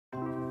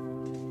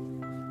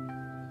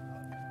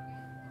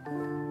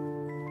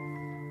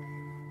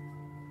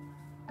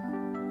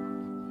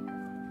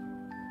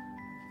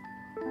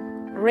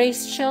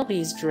Race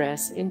Shelby's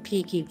dress in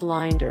Peaky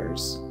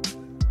Blinders.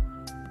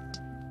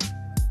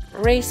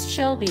 Race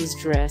Shelby's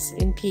dress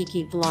in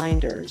Peaky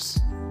Blinders.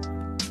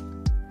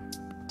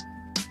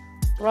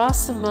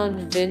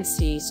 Rosamund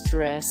Vincy's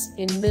dress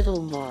in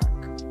Middlemarch.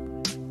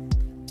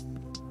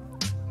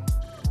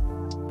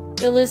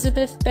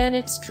 Elizabeth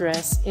Bennet's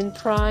dress in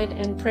Pride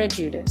and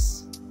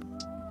Prejudice.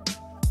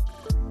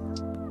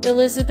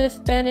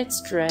 Elizabeth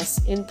Bennet's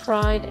dress in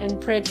Pride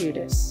and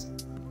Prejudice.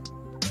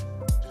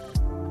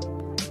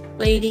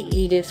 Lady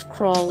Edith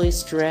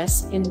Crawley's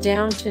dress in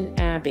Downton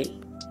Abbey.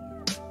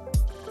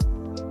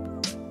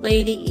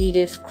 Lady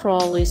Edith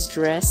Crawley's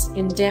dress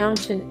in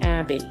Downton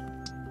Abbey.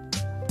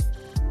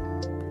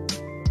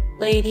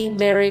 Lady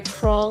Mary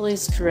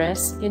Crawley's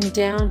dress in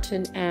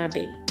Downton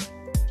Abbey.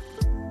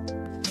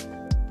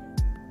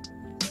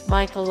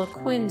 Michael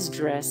Quinn's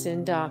dress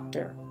in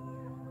Dr.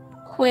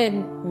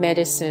 Quinn,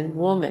 Medicine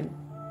Woman.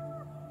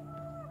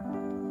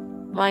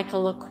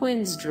 Michael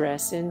Quinn's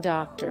dress in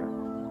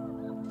Dr.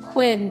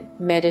 Quinn,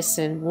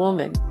 Medicine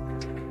Woman.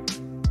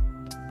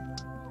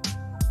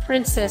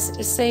 Princess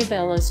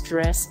Isabella's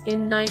dress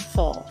in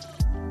Nightfall.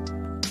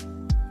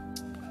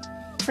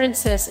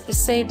 Princess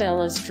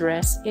Isabella's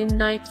dress in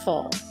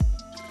Nightfall.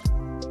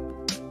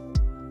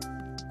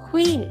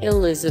 Queen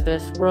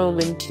Elizabeth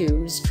Roman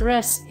II's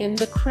dress in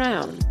The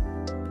Crown.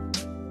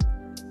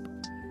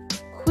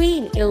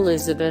 Queen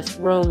Elizabeth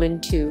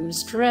Roman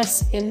II's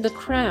dress in The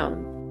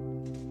Crown.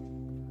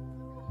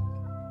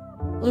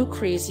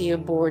 Lucrezia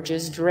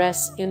Borgia's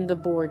dress in The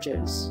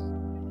Borgias.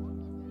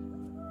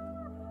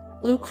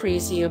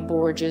 Lucrezia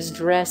Borgia's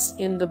dress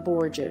in The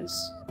Borgias.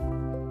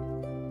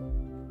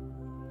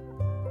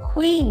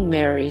 Queen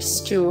Mary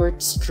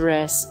Stuart's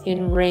dress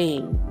in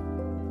Reign.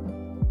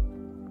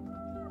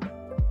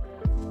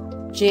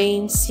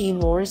 Jane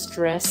Seymour's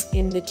dress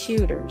in The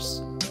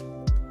Tudors.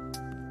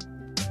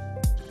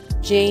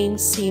 Jane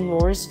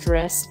Seymour's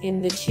dress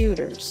in The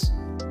Tudors.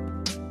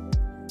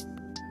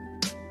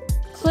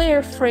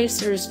 Claire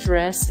Fraser's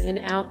dress in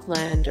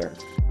Outlander.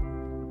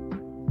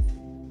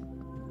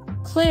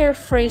 Claire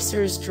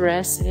Fraser's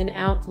dress in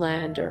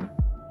Outlander.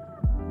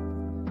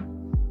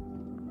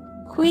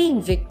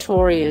 Queen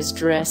Victoria's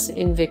dress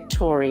in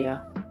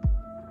Victoria.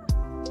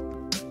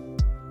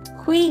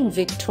 Queen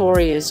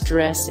Victoria's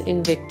dress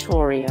in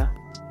Victoria.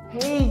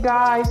 Hey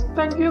guys,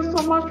 thank you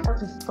so much for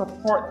the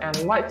support and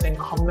likes and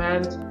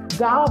comments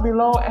down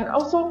below, and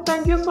also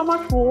thank you so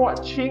much for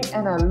watching,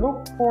 and I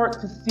look forward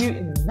to see you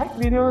in the next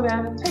video.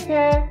 Then take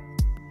care,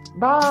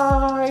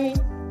 bye.